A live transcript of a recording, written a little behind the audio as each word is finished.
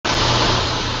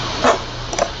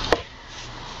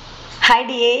Hi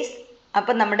dears.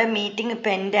 അപ്പം നമ്മുടെ meeting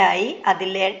ഇപ്പോൾ എൻഡായി.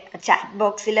 അതിലെ ചാറ്റ്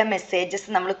ബോക്സിലെ മെസ്സേജസ്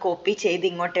നമ്മൾ കോപ്പി ചെയ്ത്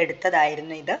ഇങ്ങോട്ട്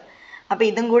എടുത്തതായിരുന്നു ഇത്. അപ്പോൾ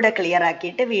ഇതും കൂടെ ക്ലിയർ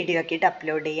ആക്കിയിട്ട് വീഡിയോ ആക്കിയിട്ട്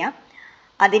അപ്ലോഡ് ചെയ്യാം.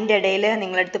 അതിൻ്റെ ഇടയിൽ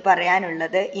നിങ്ങളടുത്ത്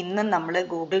പറയാനുള്ളത്, ഇന്നും നമ്മൾ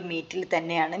ഗൂഗിൾ മീറ്റിൽ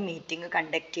തന്നെയാണ് മീറ്റിംഗ്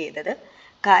കണ്ടക്ട് ചെയ്തത്.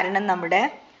 കാരണം നമ്മുടെ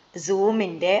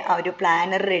സൂമിൻ്റെ ആ ഒരു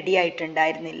പ്ലാനർ റെഡി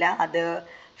ആയിട്ടുണ്ടായിരുന്നില്ല. അത്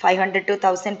 500 to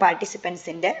 1000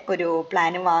 പാർട്ടിസിപ്പൻസിൻ്റെ ഒരു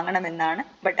പ്ലാന് വാങ്ങണമെന്നാണ്.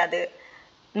 ബട്ട് അത്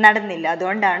നടന്നില്ല.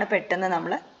 അതുകൊണ്ടാണ് പെട്ടെന്ന്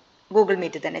നമ്മൾ ഗൂഗിൾ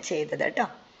മീറ്റ് തന്നെ ചെയ്തത് കേട്ടോ.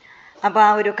 അപ്പോൾ ആ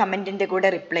ഒരു കമൻറ്റിൻ്റെ കൂടെ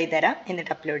റിപ്ലൈ തരാം,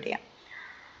 എന്നിട്ട് അപ്ലോഡ് ചെയ്യാം.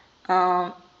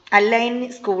 അലൈൻ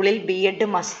സ്കൂളിൽ BEd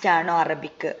മസ്റ്റാണോ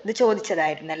അറബിക്ക്? ഇത്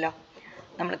ചോദിച്ചതായിരുന്നല്ലോ,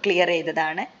 നമ്മൾ ക്ലിയർ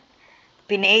ചെയ്തതാണ്.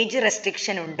 പിന്നെ ഏജ്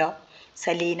റെസ്ട്രിക്ഷൻ ഉണ്ടോ?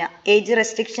 സലീന, ഏജ്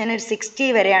റെസ്ട്രിക്ഷൻ ഒരു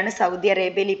 60 വരെയാണ് സൗദി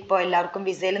അറേബ്യയിൽ ഇപ്പോൾ എല്ലാവർക്കും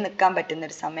വിസയിൽ നിൽക്കാൻ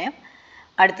പറ്റുന്നൊരു സമയം.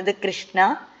 അടുത്തത് കൃഷ്ണ,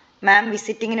 മാം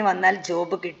വിസിറ്റിങ്ങിന് വന്നാൽ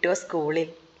ജോബ് കിട്ടുമോ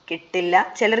സ്കൂളിൽ? കിട്ടില്ല,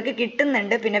 ചിലർക്ക്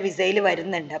കിട്ടുന്നുണ്ട്, പിന്നെ വിസയിൽ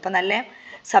വരുന്നുണ്ട്. അപ്പോൾ നല്ല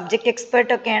സബ്ജക്റ്റ്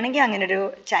എക്സ്പേർട്ടൊക്കെ ആണെങ്കിൽ അങ്ങനെ ഒരു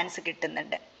ചാൻസ്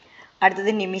കിട്ടുന്നുണ്ട്. അടുത്തത്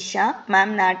നിമിഷ, മാം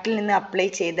നാട്ടിൽ നിന്ന് അപ്ലൈ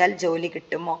ചെയ്താൽ ജോലി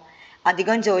കിട്ടുമോ?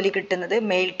 അധികം ജോലി കിട്ടുന്നത്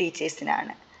മെയിൽ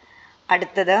ടീച്ചേഴ്സിനാണ്.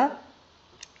 അടുത്തത്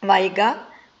വൈഗ,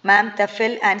 മാം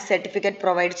തഫൽ ആൻഡ് സർട്ടിഫിക്കറ്റ്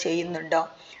പ്രൊവൈഡ് ചെയ്യുന്നുണ്ടോ?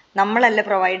 നമ്മളല്ല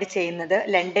പ്രൊവൈഡ് ചെയ്യുന്നത്,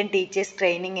 ലണ്ടൻ ടീച്ചേഴ്സ്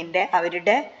ട്രെയിനിങ്ങിൻ്റെ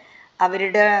അവരുടെ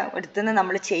അടുത്തുനിന്ന്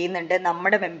നമ്മൾ ചെയ്യുന്നുണ്ട്.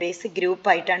 നമ്മുടെ മെമ്പേഴ്സ്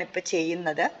ഗ്രൂപ്പായിട്ടാണ് ഇപ്പോൾ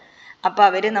ചെയ്യുന്നത്. അപ്പോൾ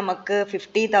അവർ നമുക്ക്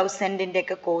 50,000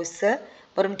 ഒക്കെ കോഴ്സ്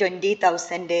വെറും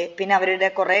 20,000, പിന്നെ അവരുടെ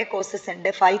കുറേ കോഴ്സസ് ഉണ്ട്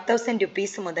 5,000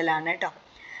 rupees മുതലാണ് കേട്ടോ.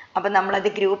 അപ്പോൾ നമ്മളത്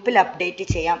ഗ്രൂപ്പിൽ അപ്ഡേറ്റ്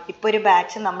ചെയ്യാം. ഇപ്പോൾ ഒരു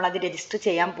ബാച്ച് നമ്മളത് രജിസ്റ്റർ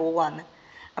ചെയ്യാൻ പോവാന്ന്.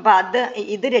 അപ്പോൾ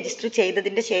ഇത് രജിസ്റ്റർ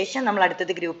ചെയ്തതിൻ്റെ ശേഷം നമ്മൾ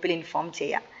അടുത്തത് ഗ്രൂപ്പിൽ ഇൻഫോം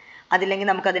ചെയ്യാം. അതില്ലെങ്കിൽ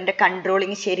നമുക്കതിൻ്റെ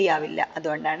കൺട്രോളിങ് ശരിയാവില്ല,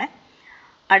 അതുകൊണ്ടാണ്.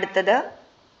 അടുത്തത്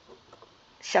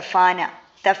ഷഫാന,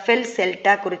 തഫൽ സെൽറ്റ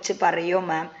കുറിച്ച് പറയോ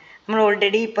മാം? നമ്മൾ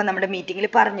ഓൾറെഡി ഇപ്പോൾ നമ്മുടെ മീറ്റിങ്ങിൽ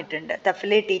പറഞ്ഞിട്ടുണ്ട്.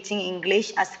 തഫൽ teaching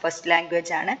English as first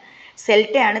language ആണ്.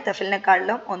 സെൽറ്റയാണ്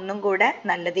തഫലിനെക്കാളും ഒന്നും കൂടെ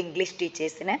നല്ലത് ഇംഗ്ലീഷ്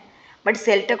ടീച്ചേഴ്സിന്. ബട്ട്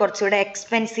സെൽറ്റ കുറച്ചുകൂടെ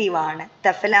എക്സ്പെൻസീവ് ആണ്.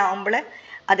 തഫലാവുമ്പോൾ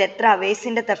അത് എത്ര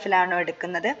അവേഴ്സിൻ്റെ തഫലാണോ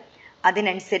എടുക്കുന്നത്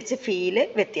അതിനനുസരിച്ച് ഫീല്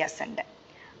വ്യത്യാസമുണ്ട്.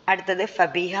 അടുത്തത്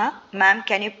ഫബീഹ, മാം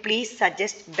can you please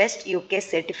suggest best UK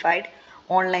certified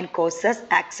online courses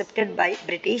accepted by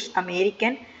British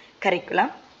American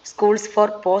curriculum schools four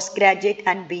post graduate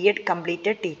and BEd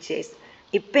completed teachers?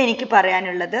 ഇപ്പം എനിക്ക്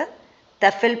പറയാനുള്ളത്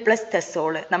തഫൽ പ്ലസ്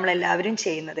തെസോള് നമ്മളെല്ലാവരും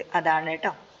ചെയ്യുന്നത് അതാണ്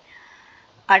കേട്ടോ.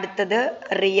 അടുത്തത്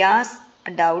റിയാസ്,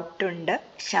 ഡൗട്ടുണ്ട്.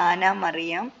 ഷാന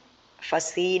മറിയം,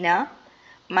 ഫസീന,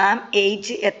 മാം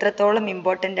ഏജ് എത്രത്തോളം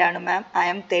ഇമ്പോർട്ടൻ്റ് ആണ് മാം? I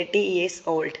am 30 years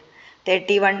old.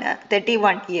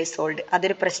 31 years old.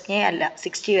 അതൊരു പ്രശ്നമേ അല്ല,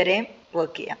 60 വരെയും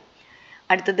വർക്ക് ചെയ്യാം.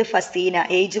 അടുത്തത് ഫസീന,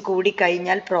 ഏജ്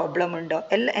കൂടിക്കഴിഞ്ഞാൽ പ്രോബ്ലം ഉണ്ടോ?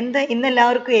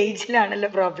 ഇന്നെല്ലാവർക്കും ഏജിലാണല്ലോ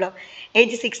പ്രോബ്ലം.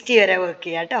 ഏജ് 60 വരെ വർക്ക്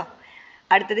ചെയ്യാം കേട്ടോ.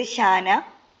 അടുത്തത് ഷാന,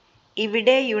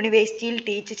 ഇവിടെ യൂണിവേഴ്സിറ്റിയിൽ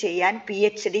ടീച്ച് ചെയ്യാൻ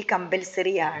PhD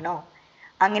കമ്പൽസറി ആണോ?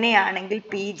 അങ്ങനെയാണെങ്കിൽ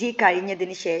PG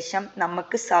കഴിഞ്ഞതിന് ശേഷം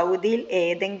നമുക്ക് സൗദിയിൽ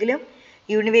ഏതെങ്കിലും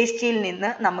യൂണിവേഴ്സിറ്റിയിൽ നിന്ന്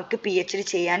നമുക്ക് PhD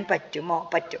ചെയ്യാൻ പറ്റുമോ?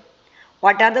 പറ്റും.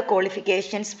 What are the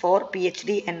qualifications four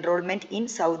PhD enrolment in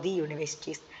Saudi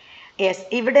universities? Yes,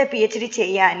 ഇവിടെ PhD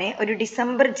ചെയ്യാൻ ഒരു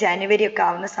ഡിസംബർ ജനുവരി ഒക്കെ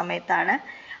ആവുന്ന സമയത്താണ്.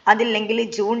 അതില്ലെങ്കിൽ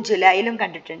ജൂൺ ജൂലൈയിലും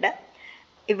കണ്ടിട്ടുണ്ട്.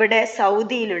 ഇവിടെ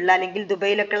സൗദിയിലുള്ള അല്ലെങ്കിൽ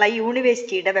ദുബൈയിലൊക്കെയുള്ള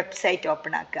യൂണിവേഴ്സിറ്റിയുടെ വെബ്സൈറ്റ്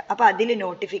ഓപ്പൺ ആക്കുക. അപ്പോൾ അതിൽ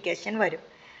നോട്ടിഫിക്കേഷൻ വരും.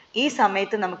 ഈ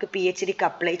സമയത്ത് നമുക്ക് PhDക്ക്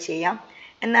അപ്ലൈ ചെയ്യാം.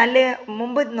 എന്നാൽ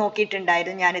മുമ്പ്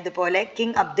നോക്കിയിട്ടുണ്ടായിരുന്നു ഞാനിതുപോലെ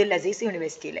കിങ് അബ്ദുൽ അസീസ്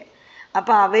യൂണിവേഴ്സിറ്റിയിൽ.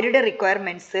 അപ്പോൾ അവരുടെ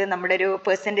റിക്വയർമെൻറ്റ്സ് നമ്മുടെ ഒരു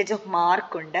പെർസെൻറ്റേജ് ഓഫ്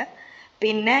മാർക്കുണ്ട്.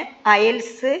 പിന്നെ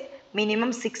IELTS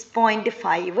മിനിമം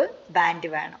 6.5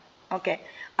 ബാൻഡ് വേണം. ഓക്കെ,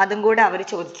 അതും കൂടെ അവർ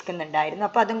ചോദിക്കുന്നുണ്ടായിരുന്നു.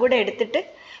 അപ്പോൾ അതും കൂടെ എടുത്തിട്ട്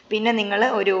പിന്നെ നിങ്ങൾ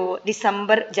ഒരു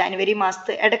ഡിസംബർ ജനുവരി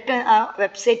മാസത്ത് ഇടയ്ക്ക് ആ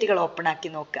വെബ്സൈറ്റുകൾ ഓപ്പൺ ആക്കി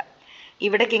നോക്കുക.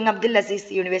 ഇവിടെ കിങ് അബ്ദുൽ അസീസ്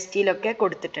യൂണിവേഴ്സിറ്റിയിലൊക്കെ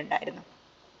കൊടുത്തിട്ടുണ്ടായിരുന്നു.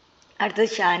 അടുത്തത്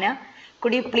Shana,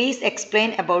 could you please explain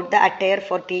about the attire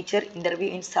four teacher interview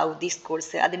in Saudi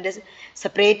schools? അതിൻ്റെ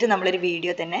സെപ്പറേറ്റ് നമ്മളൊരു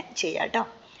വീഡിയോ തന്നെ ചെയ്യാം കേട്ടോ.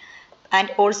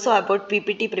 And also about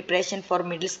PPT preparation for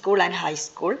middle school and high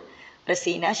school,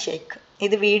 Razeena Sheikh.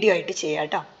 ഇത് വീഡിയോ ആയിട്ട് ചെയ്യാം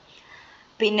കേട്ടോ.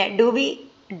 പിന്നെ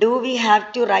do we have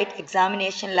to right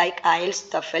examination like IELTS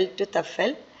TOEFL to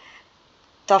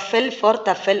TOEFL four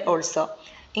TOEFL also?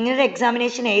 ഇങ്ങനൊരു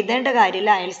എക്സാമിനേഷൻ എഴുതേണ്ട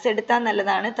കാര്യമില്ല. IELTS എടുത്താൽ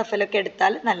നല്ലതാണ്, TOEFL ഒക്കെ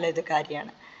എടുത്താൽ നല്ലൊരു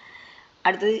കാര്യമാണ്.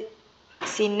 അടുത്തത്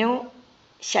സിനു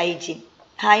ഷൈജിൻ,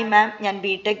 ഹായ് മാം, ഞാൻ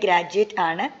BTech ഗ്രാജുവേറ്റ്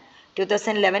ആണ്.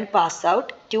 2011 പാസ്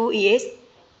ഔട്ട്. 2 years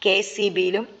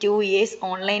KCBയിലും 2 years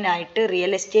ഓൺലൈനായിട്ട്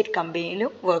റിയൽ എസ്റ്റേറ്റ്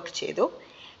കമ്പനിയിലും വർക്ക് ചെയ്തു.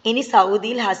 ഇനി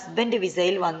സൗദിയിൽ ഹസ്ബൻഡ്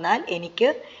വിസയിൽ വന്നാൽ എനിക്ക്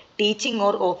ടീച്ചിങ്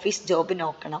ഓർ ഓഫീസ് ജോബ്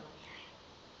നോക്കണം.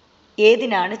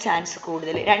 ഏതിനാണ് ചാൻസ്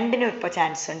കൂടുതൽ? രണ്ടിനും ഇപ്പോൾ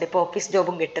ചാൻസ് ഉണ്ട്. ഇപ്പോൾ ഓഫീസ്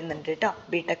ജോബും കിട്ടുന്നുണ്ട് കേട്ടോ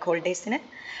BTech ഹോൾഡേഴ്സിന്.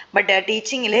 ബട്ട്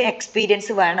ടീച്ചിങ്ങിൽ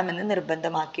എക്സ്പീരിയൻസ് വേണമെന്ന്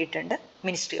നിർബന്ധമാക്കിയിട്ടുണ്ട്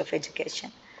മിനിസ്ട്രി ഓഫ്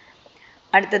എഡ്യൂക്കേഷൻ.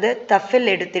 അടുത്തത് TOEFL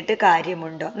എടുത്തിട്ട്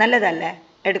കാര്യമുണ്ടോ? നല്ലതല്ലേ?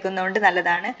 എടുക്കുന്നതുകൊണ്ട്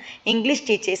നല്ലതാണ്. ഇംഗ്ലീഷ്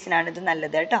ടീച്ചേഴ്സിനാണ് ഇത്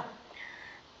നല്ലത് കേട്ടോ.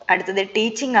 അടുത്തത്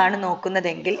ടീച്ചിങ് ആണ്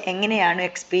നോക്കുന്നതെങ്കിൽ എങ്ങനെയാണ്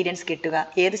എക്സ്പീരിയൻസ് കിട്ടുക?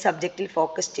 ഏത് സബ്ജക്റ്റിൽ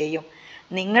ഫോക്കസ് ചെയ്യും?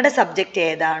 നിങ്ങളുടെ സബ്ജക്റ്റ്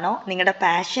ഏതാണോ, നിങ്ങളുടെ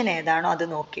പാഷൻ ഏതാണോ അത്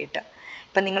നോക്കിയിട്ട്.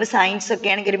 ഇപ്പം നിങ്ങൾ സയൻസ് ഒക്കെ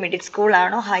ആണെങ്കിൽ ഒരു മിഡിൽ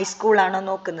സ്കൂളാണോ ഹൈസ്കൂളാണോ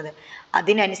നോക്കുന്നത്,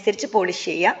 അതിനനുസരിച്ച് പോളിഷ്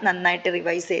ചെയ്യുക, നന്നായിട്ട്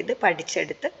റിവൈസ് ചെയ്ത്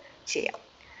പഠിച്ചെടുത്ത് ചെയ്യാം.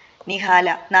 നിഹാല,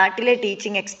 നാട്ടിലെ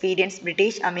teaching experience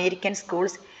British American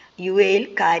schools UAE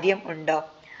കാര്യം ഉണ്ടോ?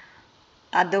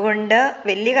 അതുകൊണ്ട്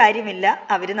വലിയ കാര്യമില്ല.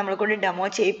 അവർ നമ്മളെ കൊണ്ട് ഡെമോ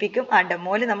ചെയ്യിപ്പിക്കും. ആ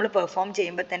ഡെമോയിൽ നമ്മൾ പെർഫോം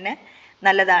ചെയ്യുമ്പോൾ തന്നെ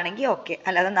നല്ലതാണെങ്കിൽ ഓക്കെ.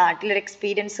 അല്ലാതെ നാട്ടിലൊരു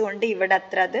എക്സ്പീരിയൻസ് കൊണ്ട് ഇവിടെ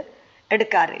അത്ര അത്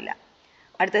എടുക്കാറില്ല.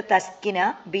 അടുത്ത തസ്കിന,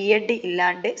 B.Ed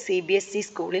ഇല്ലാണ്ട് CBSE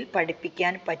സ്കൂളിൽ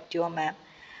പഠിപ്പിക്കാൻ പറ്റുമോ മാം?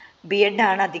 B.Ed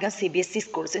ആണ് അധികം CBSE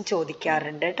സ്കൂൾസും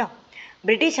ചോദിക്കാറുണ്ട് കേട്ടോ.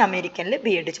 ബ്രിട്ടീഷ് അമേരിക്കനിൽ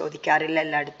B.Ed ചോദിക്കാറില്ല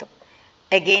എല്ലായിടത്തും.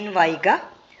 എഗെയിൻ വൈഗ,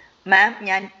 മാം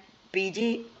ഞാൻ PG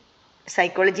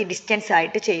സൈക്കോളജി ഡിസ്റ്റൻസ്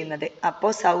ആയിട്ട് ചെയ്യുന്നത്,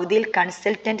 അപ്പോൾ സൗദിയിൽ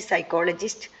കൺസൾട്ടൻറ്റ്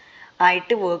സൈക്കോളജിസ്റ്റ്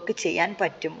ആയിട്ട് വർക്ക് ചെയ്യാൻ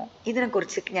പറ്റുമോ?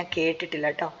 ഇതിനെക്കുറിച്ച് ഞാൻ കേട്ടിട്ടില്ല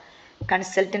കേട്ടോ.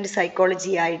 കൺസൾട്ടൻറ്റ്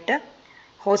സൈക്കോളജി ആയിട്ട്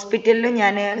ഹോസ്പിറ്റലിലും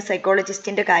ഞാൻ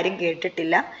സൈക്കോളജിസ്റ്റിൻ്റെ കാര്യം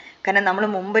കേട്ടിട്ടില്ല. കാരണം നമ്മൾ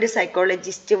മുമ്പൊരു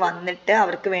സൈക്കോളജിസ്റ്റ് വന്നിട്ട്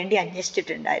അവർക്ക് വേണ്ടി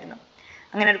അന്വേഷിച്ചിട്ടുണ്ടായിരുന്നു.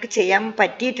 അങ്ങനെ അവർക്ക് ചെയ്യാൻ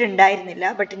പറ്റിയിട്ടുണ്ടായിരുന്നില്ല.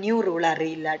 ബട്ട് ന്യൂ റൂൾ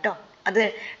അറിയില്ല കേട്ടോ. അത്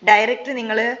ഡയറക്റ്റ്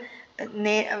നിങ്ങൾ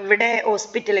ഇവിടെ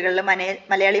ഹോസ്പിറ്റലുകളിൽ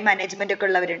മലയാളി മാനേജ്മെൻ്റ് ഒക്കെ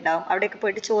ഉള്ളവരുണ്ടാവും, അവിടെയൊക്കെ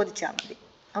പോയിട്ട് ചോദിച്ചാൽ മതി.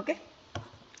 ഓക്കെ.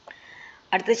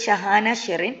 അടുത്തത് ഷഹാന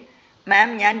ഷെറിൻ, മാം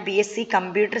ഞാൻ BSc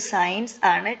കമ്പ്യൂട്ടർ സയൻസ്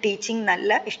ആണ്, ടീച്ചിങ്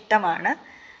നല്ല ഇഷ്ടമാണ്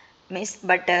മിസ്,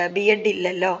 ബട്ട് B.Ed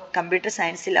ഇല്ലല്ലോ കമ്പ്യൂട്ടർ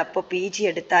സയൻസിൽ, അപ്പോൾ PG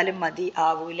എടുത്താലും മതി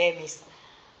ആവൂലേ മിസ്?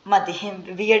 മതി.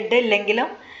 B.Ed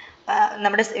ഇല്ലെങ്കിലും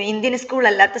നമ്മുടെ ഇന്ത്യൻ സ്കൂൾ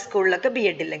അല്ലാത്ത സ്കൂളിലൊക്കെ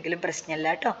B.Ed ഇല്ലെങ്കിലും പ്രശ്നമില്ല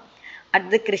കേട്ടോ.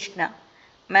 അടുത്തത് കൃഷ്ണ,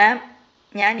 മാം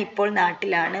ഞാൻ ഇപ്പോൾ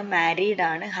നാട്ടിലാണ്, മാരീഡ്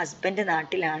ആണ്, ഹസ്ബൻഡ്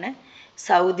നാട്ടിലാണ്,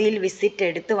 സൗദിയിൽ വിസിറ്റ്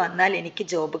എടുത്ത് വന്നാൽ എനിക്ക്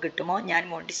ജോബ് കിട്ടുമോ? ഞാൻ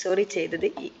മോണ്ടിസോറി ചെയ്തത്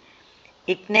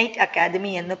ഇഗ്നൈറ്റ്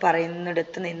അക്കാദമി എന്ന്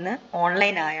പറയുന്നിടത്ത് നിന്ന്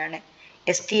ഓൺലൈനായാണ്.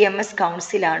 STMS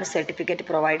കൗൺസിലാണ് സർട്ടിഫിക്കറ്റ്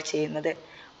പ്രൊവൈഡ് ചെയ്യുന്നത്.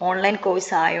 ഓൺലൈൻ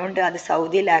കോഴ്സ് ആയതുകൊണ്ട് അത്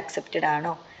സൗദിയിൽ ആക്സെപ്റ്റഡ്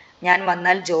ആണോ? ഞാൻ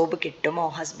വന്നാൽ ജോബ് കിട്ടുമോ?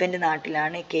 ഹസ്ബൻഡ്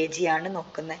നാട്ടിലാണ്, KG ആണ്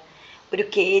നോക്കുന്നത്. ഒരു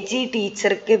KG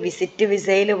ടീച്ചർക്ക് വിസിറ്റ്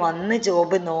വിസയിൽ വന്ന്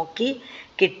ജോബ് നോക്കി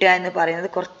കിട്ടുക എന്ന് പറയുന്നത്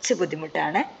കുറച്ച്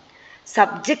ബുദ്ധിമുട്ടാണ്.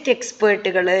 സബ്ജക്റ്റ്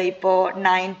എക്സ്പേർട്ടുകൾ ഇപ്പോൾ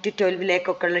 9 to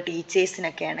 12 ഉള്ള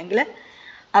ടീച്ചേഴ്സിനൊക്കെ ആണെങ്കിൽ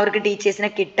അവർക്ക് ടീച്ചേഴ്സിനെ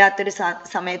കിട്ടാത്തൊരു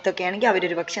സമയത്തൊക്കെ ആണെങ്കിൽ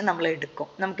അവരൊരു പക്ഷെ നമ്മൾ എടുക്കും,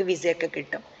 നമുക്ക് വിസയൊക്കെ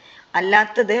കിട്ടും.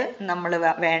 അല്ലാത്തത് നമ്മൾ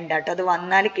വേണ്ട കേട്ടോ. അത്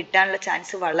വന്നാൽ കിട്ടാനുള്ള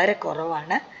ചാൻസ് വളരെ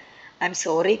കുറവാണ്. I am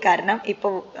sorry. കാരണം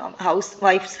ഇപ്പോൾ ഹൗസ്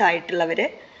വൈഫ്സ് ആയിട്ടുള്ളവർ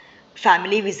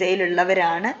ഫാമിലി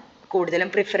വിസയിലുള്ളവരാണ് കൂടുതലും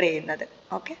പ്രിഫർ ചെയ്യുന്നത്.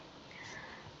 ഓക്കെ.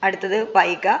 അടുത്തത്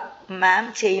വൈഗ,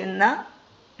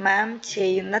 മാം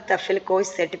ചെയ്യുന്ന തഫിൽ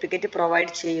കോഴ്സ് സർട്ടിഫിക്കറ്റ്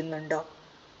പ്രൊവൈഡ് ചെയ്യുന്നുണ്ടോ?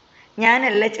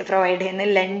 ഞാനല്ല പ്രൊവൈഡ്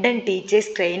ചെയ്യുന്നത്, ലണ്ടൻ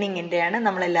ടീച്ചേഴ്സ് ട്രെയിനിങ്ങിൻ്റെയാണ്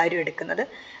നമ്മളെല്ലാവരും എടുക്കുന്നത്.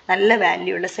 നല്ല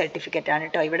വാല്യൂ ഉള്ള സർട്ടിഫിക്കറ്റ് ആണ്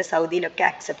കേട്ടോ. ഇവിടെ സൗദിയിലൊക്കെ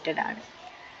ആക്സെപ്റ്റഡ് ആണ്.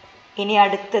 ഇനി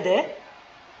അടുത്തത്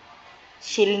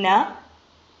Shilna,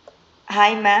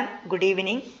 hi ma'am, good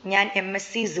evening. ഞാൻ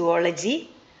MSc സുവോളജി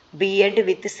B.Ed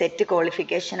വിത്ത് സെറ്റ്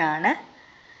ക്വാളിഫിക്കേഷൻ ആണ്.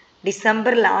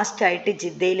 ഡിസംബർ ലാസ്റ്റ് ആയിട്ട്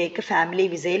ജിദ്ദയിലേക്ക് ഫാമിലി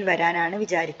വിസയിൽ വരാനാണ്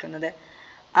വിചാരിക്കുന്നത്.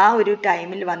 ആ ഒരു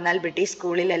ടൈമിൽ വന്നാൽ British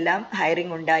സ്കൂളിലെല്ലാം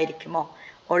hiring ഉണ്ടായിരിക്കുമോ?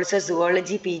 Also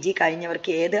zoology PG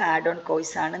കഴിഞ്ഞവർക്ക് ഏത് ആഡ് ഓൺ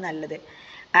കോഴ്സാണ് നല്ലത്?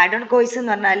 ആഡ് ഓൺ കോഴ്സ്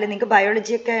എന്ന് പറഞ്ഞാൽ നിങ്ങൾക്ക്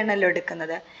ബയോളജിയൊക്കെ ആണല്ലോ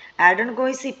എടുക്കുന്നത്. ആഡ് ഓൺ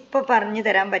കോഴ്സ് ഇപ്പോൾ പറഞ്ഞു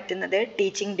തരാൻ പറ്റുന്നത്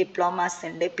ടീച്ചിങ് ഡിപ്ലോമാസ്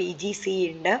ഉണ്ട്, PGC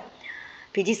ഉണ്ട്,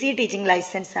 PGC ടീച്ചിങ്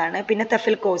ലൈസൻസ് ആണ്, പിന്നെ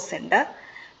തഫിൽ കോഴ്സ് ഉണ്ട്,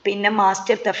 പിന്നെ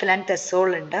മാസ്റ്റർ തഫിൽ ആൻഡ് തെസോൾ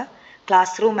ഉണ്ട്,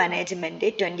 class room management,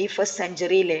 21st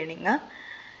century learning,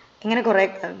 ഇങ്ങനെ കുറേ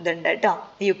ഇതുണ്ട് കേട്ടോ.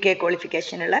 UK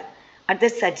ക്വാളിഫിക്കേഷനുള്ള. അടുത്ത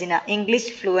സജിന,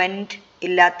 ഇംഗ്ലീഷ് ഫ്ലുവൻറ്റ്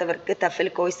ഇല്ലാത്തവർക്ക് തഫിൽ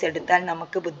കോഴ്സ് എടുത്താൽ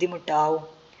നമുക്ക് ബുദ്ധിമുട്ടാവും,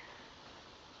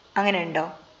 അങ്ങനെ ഉണ്ടോ?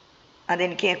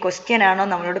 അതെനിക്ക് ക്വസ്റ്റ്യൻ ആണോ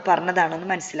നമ്മളോട് പറഞ്ഞതാണോ എന്ന്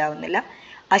മനസ്സിലാവുന്നില്ല.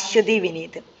 അശ്വതി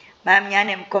വിനീത്, മാം ഞാൻ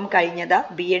MCOM കഴിഞ്ഞതാ,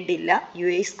 B.Ed ഇല്ല,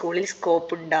 UAE സ്കൂളിൽ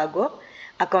സ്കോപ്പ് ഉണ്ടാകുമോ?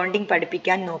 അക്കൗണ്ടിങ്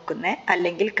പഠിപ്പിക്കാൻ നോക്കുന്നേ,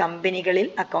 അല്ലെങ്കിൽ കമ്പനികളിൽ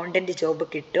അക്കൗണ്ടൻറ്റ് ജോബ്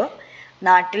കിട്ടുമോ?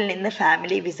 നാട്ടിൽ നിന്ന്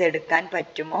ഫാമിലി വിസ എടുക്കാൻ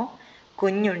പറ്റുമോ?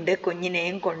 കുഞ്ഞുണ്ട്,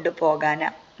 കുഞ്ഞിനെയും കൊണ്ടുപോകാനാ.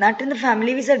 നാട്ടിൽ നിന്ന്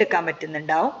ഫാമിലി വിസ എടുക്കാൻ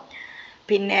പറ്റുന്നുണ്ടാവും.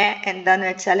 പിന്നെ എന്താന്ന്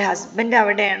വെച്ചാൽ ഹസ്ബൻഡ്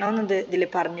അവിടെയാണോ എന്ന് ഇതിൽ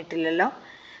പറഞ്ഞിട്ടില്ലല്ലോ.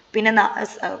 പിന്നെ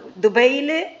ദുബൈയിൽ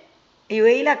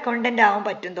UAE അക്കൗണ്ടൻ്റ് ആവാൻ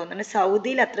പറ്റും തോന്നുന്നു.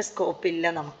 സൗദിയിൽ അത്ര സ്കോപ്പ് ഇല്ല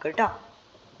നമുക്ക് കേട്ടോ.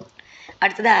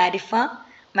 അടുത്തത് ആരിഫ,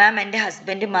 മാം എൻ്റെ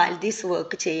ഹസ്ബൻഡ് മാൽദീവ്സ്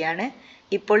വർക്ക് ചെയ്യാണ്,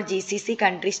 ഇപ്പോൾ GCC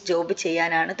കൺട്രീസ് ജോബ്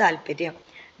ചെയ്യാനാണ് താല്പര്യം.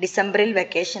 ഡിസംബറിൽ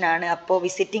വെക്കേഷൻ ആണ്, അപ്പോൾ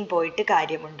വിസിറ്റിംഗ് പോയിട്ട്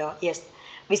കാര്യമുണ്ടോ? യെസ്,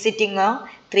 വിസിറ്റിങ്ങോ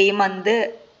 3 month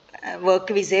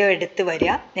വർക്ക് വിസയോ എടുത്ത്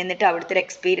വരിക. എന്നിട്ട് അവിടുത്തെ ഒരു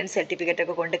എക്സ്പീരിയൻസ് സർട്ടിഫിക്കറ്റ്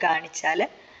ഒക്കെ കൊണ്ട് കാണിച്ചാൽ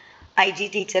IG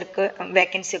ടീച്ചർക്ക്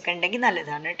വേക്കൻസി ഒക്കെ ഉണ്ടെങ്കിൽ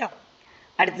നല്ലതാണ് കേട്ടോ.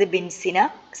 അടുത്തത് ബിൻസിന,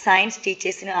 സയൻസ്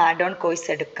ടീച്ചേഴ്സിന് ആഡ് ഓൺ കോഴ്സ്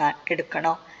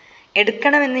എടുക്കണോ?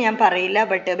 എടുക്കണമെന്ന് ഞാൻ പറയില്ല,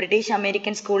 ബട്ട് ബ്രിട്ടീഷ്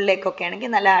അമേരിക്കൻ സ്കൂളിലേക്കൊക്കെ ആണെങ്കിൽ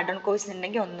നല്ല ആഡ് ഓൺ കോഴ്സ്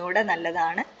ഉണ്ടെങ്കിൽ ഒന്നുകൂടെ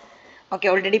നല്ലതാണ്. ഓക്കെ,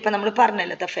 ഓൾറെഡി ഇപ്പം നമ്മൾ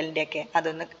പറഞ്ഞല്ലോ തഫലിൻ്റെ ഒക്കെ,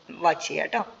 അതൊന്ന് വാച്ച് ചെയ്യാം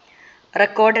കേട്ടോ.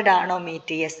 റെക്കോർഡഡ് ആണോ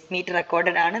മീറ്റ്? യെസ്, മീറ്റ്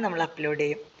റെക്കോർഡഡ് ആണ്, നമ്മൾ അപ്ലോഡ്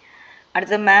ചെയ്യും.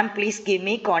 അടുത്തത് ma'am please give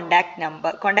me contact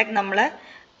number. Contact നമ്മൾ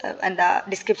എന്താ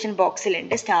ഡിസ്ക്രിപ്ഷൻ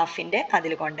ബോക്സിലുണ്ട് സ്റ്റാഫിൻ്റെ,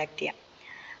 അതിൽ കോണ്ടാക്ട് ചെയ്യാം.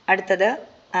 അടുത്തത്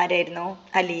ആരായിരുന്നു?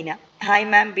 Aleena. Hi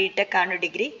ma'am, B tech ആണ്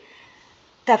ഡിഗ്രി,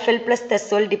 തഫൽ പ്ലസ്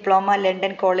തെസോൽ ഡിപ്ലോമ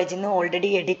ലണ്ടൻ കോളേജിൽ നിന്ന് ഓൾറെഡി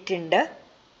എഡിറ്റ് ഉണ്ട്,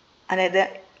 അതായത്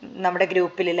നമ്മുടെ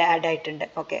ഗ്രൂപ്പിൽ ആഡ് ആയിട്ടുണ്ട്.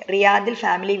 ഓക്കെ, റിയാദിൽ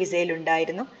ഫാമിലി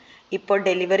വിസയിലുണ്ടായിരുന്നു, ഇപ്പോൾ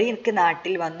ഡെലിവറിക്ക്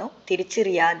നാട്ടിൽ വന്നു, തിരിച്ച്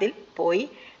റിയാദിൽ പോയി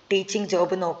ടീച്ചിങ്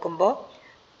ജോബ് നോക്കുമ്പോൾ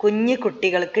കുഞ്ഞു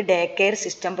കുട്ടികൾക്ക് ഡേ കെയർ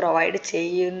സിസ്റ്റം പ്രൊവൈഡ്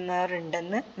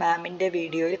ചെയ്യുന്നവരുണ്ടെന്ന് മാമിൻ്റെ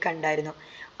വീഡിയോയിൽ കണ്ടായിരുന്നു,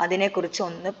 അതിനെക്കുറിച്ച്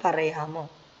ഒന്ന് പറയാമോ?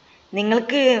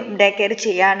 നിങ്ങൾക്ക് ഡേ കെയർ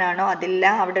ചെയ്യാനാണോ, അതില്ല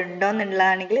അവിടെ ഉണ്ടോ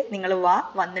എന്നുള്ളതാണെങ്കിൽ നിങ്ങൾ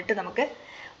വന്നിട്ട് നമുക്ക്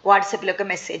വാട്സപ്പിലൊക്കെ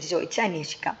മെസ്സേജ് ചോദിച്ച്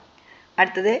അന്വേഷിക്കാം.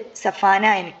 അടുത്തത് സഫാന,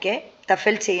 എനിക്ക്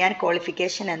തഫൽ ചെയ്യാൻ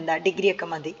ക്വാളിഫിക്കേഷൻ എന്താ? ഡിഗ്രിയൊക്കെ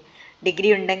മതി, ഡിഗ്രി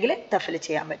ഉണ്ടെങ്കിൽ തഫൽ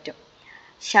ചെയ്യാൻ പറ്റും.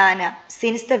 Shana,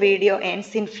 since the video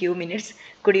ends in few minutes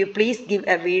could you please give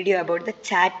A video about the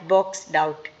chat box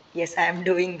doubt? Yes, I am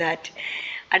doing that.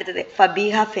 അടുത്തത്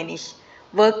ഫബീഹ ഫെനിഷ്,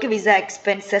 വർക്ക് വിസ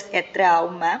എക്സ്പെൻസസ് എത്ര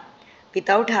ആവും മാം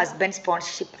വിതൗട്ട് ഹസ്ബൻഡ്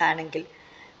സ്പോൺസർഷിപ്പ് ആണെങ്കിൽ?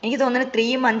 എനിക്ക് തോന്നുന്നു 3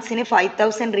 monthsന്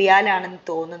 5000 റിയാലാണെന്ന്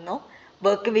തോന്നുന്നു.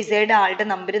 വർക്ക് വിസയുടെ ആളുടെ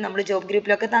നമ്പർ നമ്മൾ ജോബ്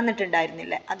ഗ്രൂപ്പിലൊക്കെ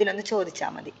തന്നിട്ടുണ്ടായിരുന്നില്ലേ, അതിലൊന്ന്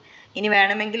ചോദിച്ചാൽ മതി. ഇനി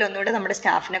വേണമെങ്കിൽ ഒന്നുകൂടെ നമ്മുടെ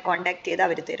സ്റ്റാഫിനെ കോൺടാക്ട് ചെയ്ത്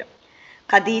അവർ തരും.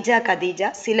 Khadija,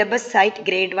 syllabus site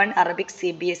grade 1 Arabic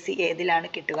CBSE ഏതിലാണ്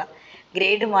കിട്ടുക?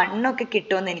 ഗ്രേഡ് 1 ഒക്കെ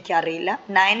കിട്ടുമെന്ന് എനിക്കറിയില്ല,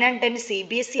 9 and 10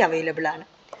 CBSE അവൈലബിൾ ആണ്.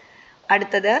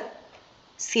 അടുത്തത്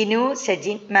Sinu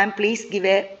Sajin, ma'am please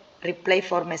give A reply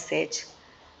four message.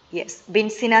 Yes.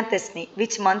 ബിൻസിന Thesni,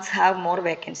 which months have more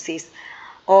vacancies?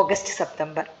 August,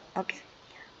 September. Okay.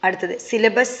 അടുത്തത്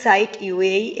സിലബസ് സൈറ്റ്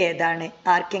UAE ഏതാണ്?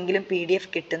 ആർക്കെങ്കിലും PDF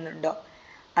കിട്ടുന്നുണ്ടോ?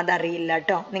 അതറിയില്ല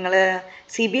കേട്ടോ. നിങ്ങൾ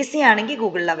CBSE ആണെങ്കിൽ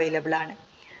ഗൂഗിളിൽ അവൈലബിൾ ആണ്.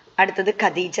 അടുത്തത്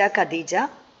Khadija,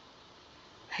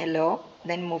 hello.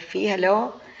 Then മുഫി, hello.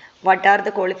 What are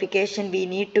the qualification we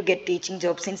need to get teaching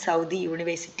jobs in Saudi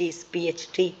universities?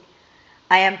 PhD.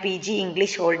 I am PG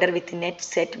English holder with net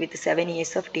set with 7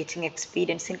 years of teaching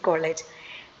experience in college.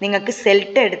 നിങ്ങൾക്ക്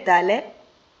സെൽറ്റ് എടുത്താൽ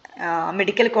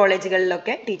medical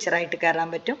കോളേജുകളിലൊക്കെ ടീച്ചറായിട്ട് കയറാൻ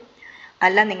പറ്റും,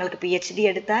 അല്ല നിങ്ങൾക്ക് PhD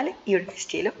എടുത്താൽ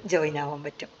യൂണിവേഴ്സിറ്റിയിലും join ആവാൻ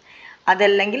പറ്റും,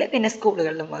 അതല്ലെങ്കിൽ പിന്നെ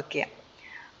സ്കൂളുകളിലും വർക്ക് ചെയ്യാം.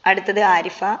 അടുത്തത്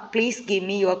Arifa, please give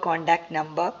me your contact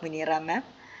number. Muneera മാം,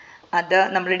 അത്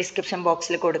നമ്മൾ ഡിസ്ക്രിപ്ഷൻ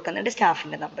ബോക്സിൽ കൊടുക്കുന്നുണ്ട്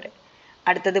സ്റ്റാഫിൻ്റെ നമ്പർ.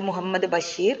 അടുത്തത് മുഹമ്മദ്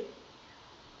ബഷീർ,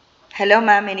 ഹലോ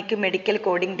മാം, എനിക്ക് മെഡിക്കൽ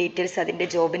കോഡിംഗ് ഡീറ്റെയിൽസ് അതിൻ്റെ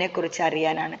ജോബിനെ കുറിച്ച്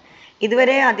അറിയാനാണ്.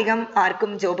 ഇതുവരെ അധികം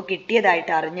ആർക്കും ജോബ്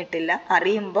കിട്ടിയതായിട്ട് അറിഞ്ഞിട്ടില്ല,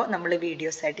 അറിയുമ്പോൾ നമ്മൾ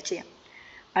വീഡിയോസായിട്ട് ചെയ്യാം.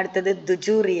 അടുത്തത്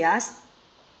ദുജു Riyas,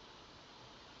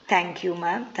 thank you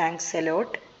ma'am, thanks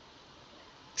a lot.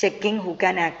 Checking who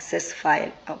can access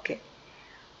file. Okay,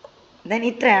 then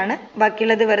ഇത്രയാണ്.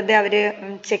 ബാക്കിയുള്ളത് വെറുതെ അവർ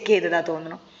ചെക്ക് ചെയ്തതാ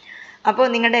തോന്നുന്നു. അപ്പോൾ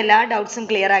നിങ്ങളുടെ എല്ലാ ഡൗട്ട്സും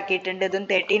ക്ലിയർ ആക്കിയിട്ടുണ്ട്. ഇതും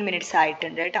 13 minutes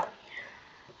ആയിട്ടുണ്ട് കേട്ടോ.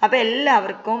 അപ്പോൾ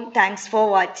എല്ലാവർക്കും താങ്ക്സ് ഫോർ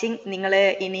വാച്ചിങ്. നിങ്ങൾ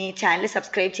ഇനി ചാനൽ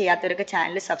സബ്സ്ക്രൈബ് ചെയ്യാത്തവരൊക്കെ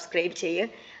ചാനൽ സബ്സ്ക്രൈബ് ചെയ്യുക.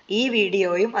 ഈ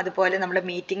വീഡിയോയും അതുപോലെ നമ്മൾ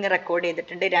മീറ്റിംഗ് റെക്കോർഡ്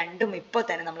ചെയ്തിട്ടുണ്ട്, രണ്ടും ഇപ്പോൾ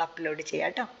തന്നെ നമ്മൾ അപ്ലോഡ്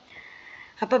ചെയ്യാം കേട്ടോ.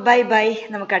 അപ്പോൾ ബൈ,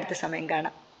 നമുക്ക് അടുത്ത സമയം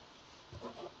കാണാം.